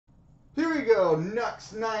we go.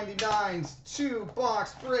 Nucks99's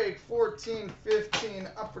 2-box break, 14-15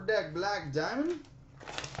 Upper Deck Black Diamond.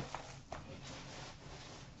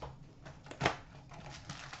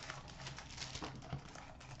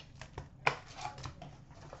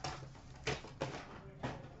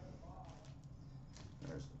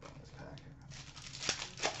 There's the bonus pack.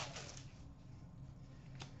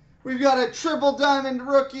 We've got a triple diamond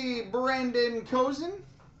rookie, Brandon Cozen.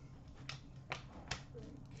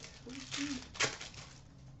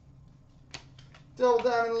 Double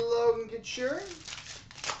diamond Logan Couture.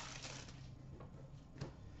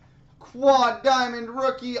 Quad diamond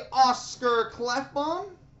rookie Oscar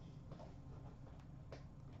Clefbaum.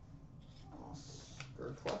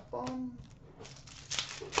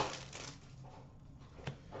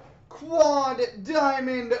 Quad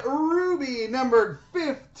diamond ruby numbered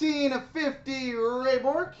 15 of 50 Ray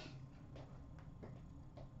Bork.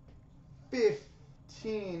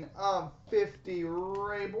 15 of 50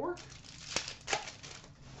 Ray Bork.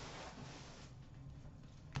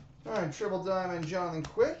 All right, triple diamond Jonathan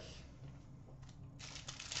Quick.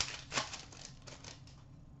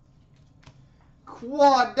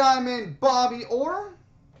 Quad diamond Bobby Orr.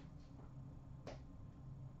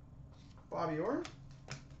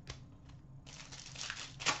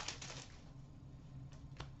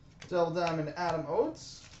 Double diamond Adam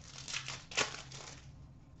Oates.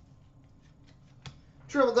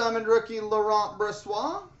 Triple diamond rookie Laurent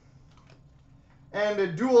Brossoit. And a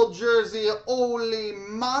dual jersey Oli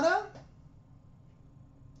Mata.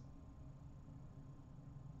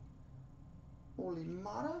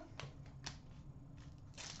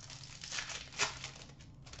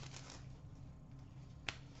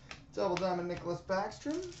 Double diamond Nicholas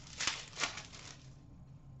Backstrom.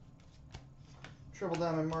 Triple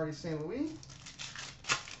diamond Marty St. Louis.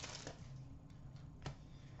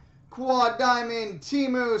 Quad diamond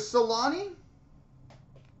Timu Solani.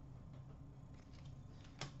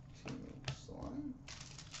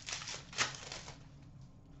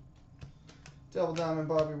 Double diamond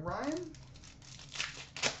Bobby Ryan.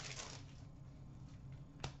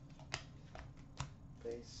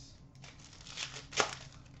 Base.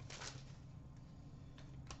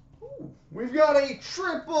 Ooh, we've got a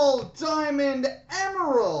triple diamond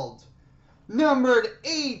emerald. Numbered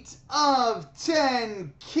 8 of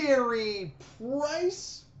 10 Carey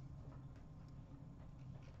Price.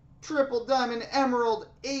 Triple diamond emerald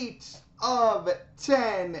 8 of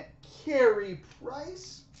 10 Carey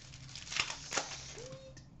Price.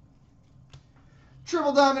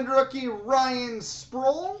 Triple diamond rookie Ryan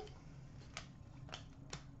Sproul.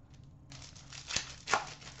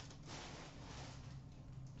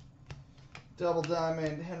 Double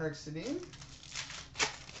diamond Henrik Sedin.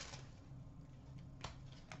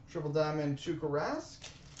 Triple diamond Tuukka Rask.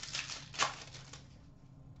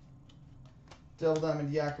 Double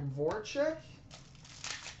diamond Jakub Voracek.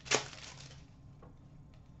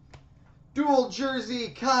 Dual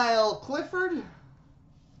jersey Kyle Clifford.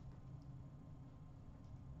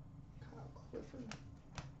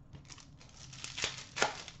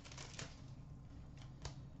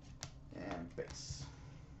 And base.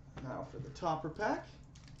 Now for the topper pack.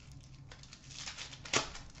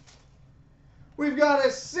 We've got a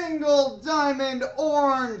single diamond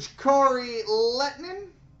orange Kari Lehtonen.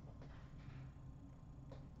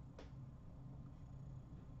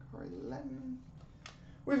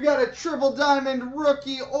 We've got a triple diamond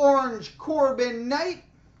rookie orange Corbin Knight.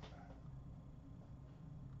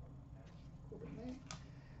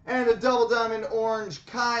 And a double diamond orange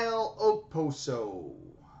Kyle Okposo.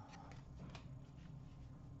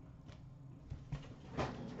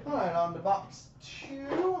 All right, on to box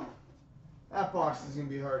 2. That box is going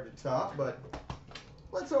to be hard to top, but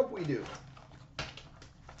let's hope we do.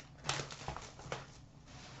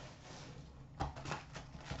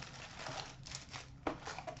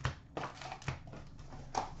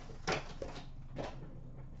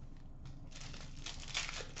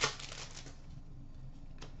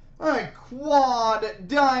 All right, quad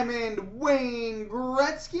diamond Wayne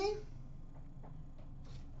Gretzky.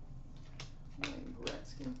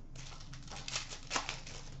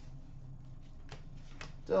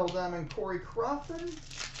 Double diamond Corey Crawford.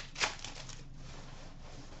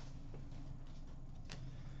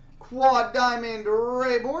 Quad diamond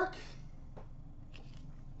Ray Bork.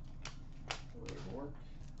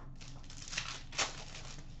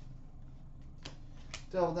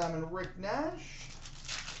 Double diamond Rick Nash.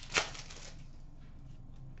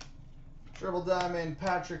 Triple diamond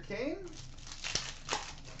Patrick Kane.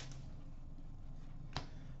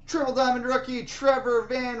 Triple diamond rookie Trevor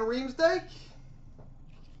Van Riemsdyk.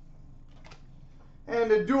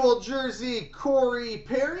 And a dual jersey Corey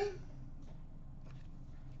Perry.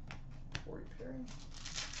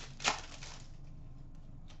 Perry.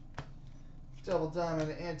 Double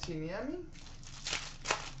diamond Antiniemi.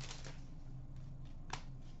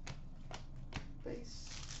 Base.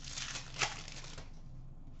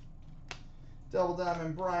 Double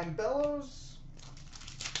diamond Brian Bellows.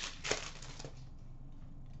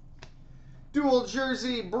 Dual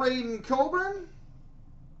jersey Braden Coburn.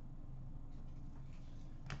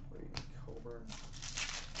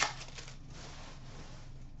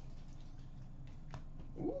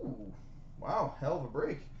 Ooh, wow, hell of a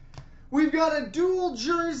break. We've got a dual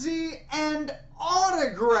jersey and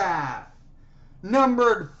autograph.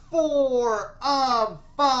 Numbered 4 of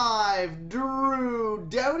 5, Drew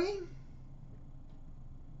Doughty.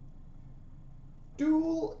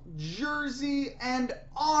 Dual jersey and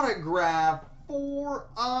autograph, 4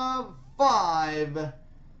 of 5,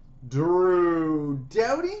 Drew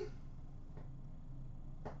Doughty.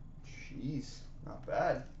 Jeez, not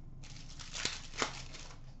bad.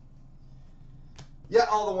 Yeah,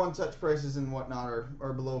 all the one-touch prices and whatnot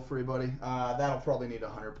are below free, buddy. That'll probably need a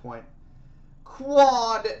 100-point.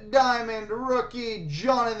 Quad diamond rookie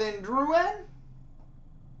Jonathan Drouin.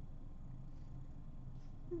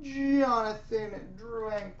 Jonathan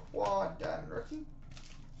Drouin, quad diamond rookie.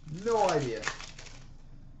 No idea.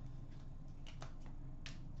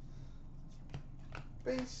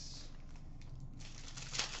 Base.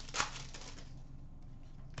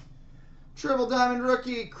 Triple diamond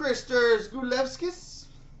rookie Kristers Gulevskis.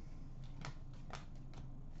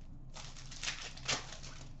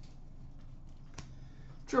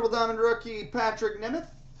 Triple diamond rookie Patrick Nemeth.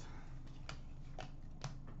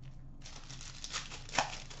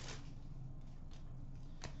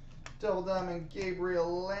 Double diamond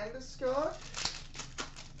Gabriel Landeskog.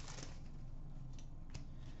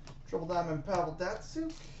 Triple diamond Pavel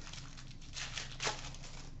Datsyuk.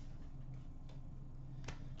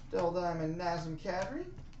 Double diamond Nazem Kadri.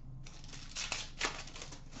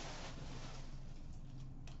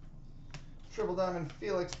 Triple diamond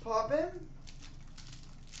Felix Potvin.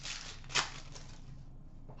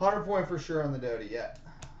 100-point for sure on the Doughty, yeah.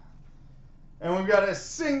 And we've got a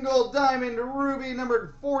single diamond ruby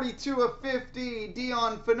numbered 42 of 50,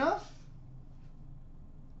 Dion Phaneuf.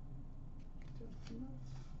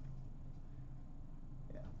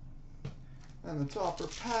 Yeah. And the topper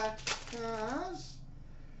pack has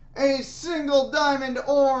a single diamond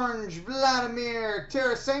orange Vladimir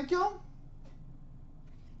Tarasenko.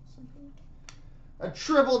 A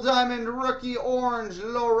triple diamond rookie orange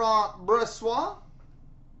Laurent Brossoit.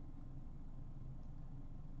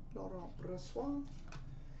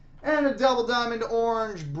 And a double diamond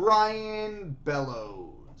orange Brian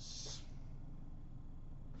Bellows.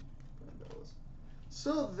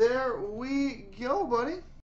 So there we go, buddy.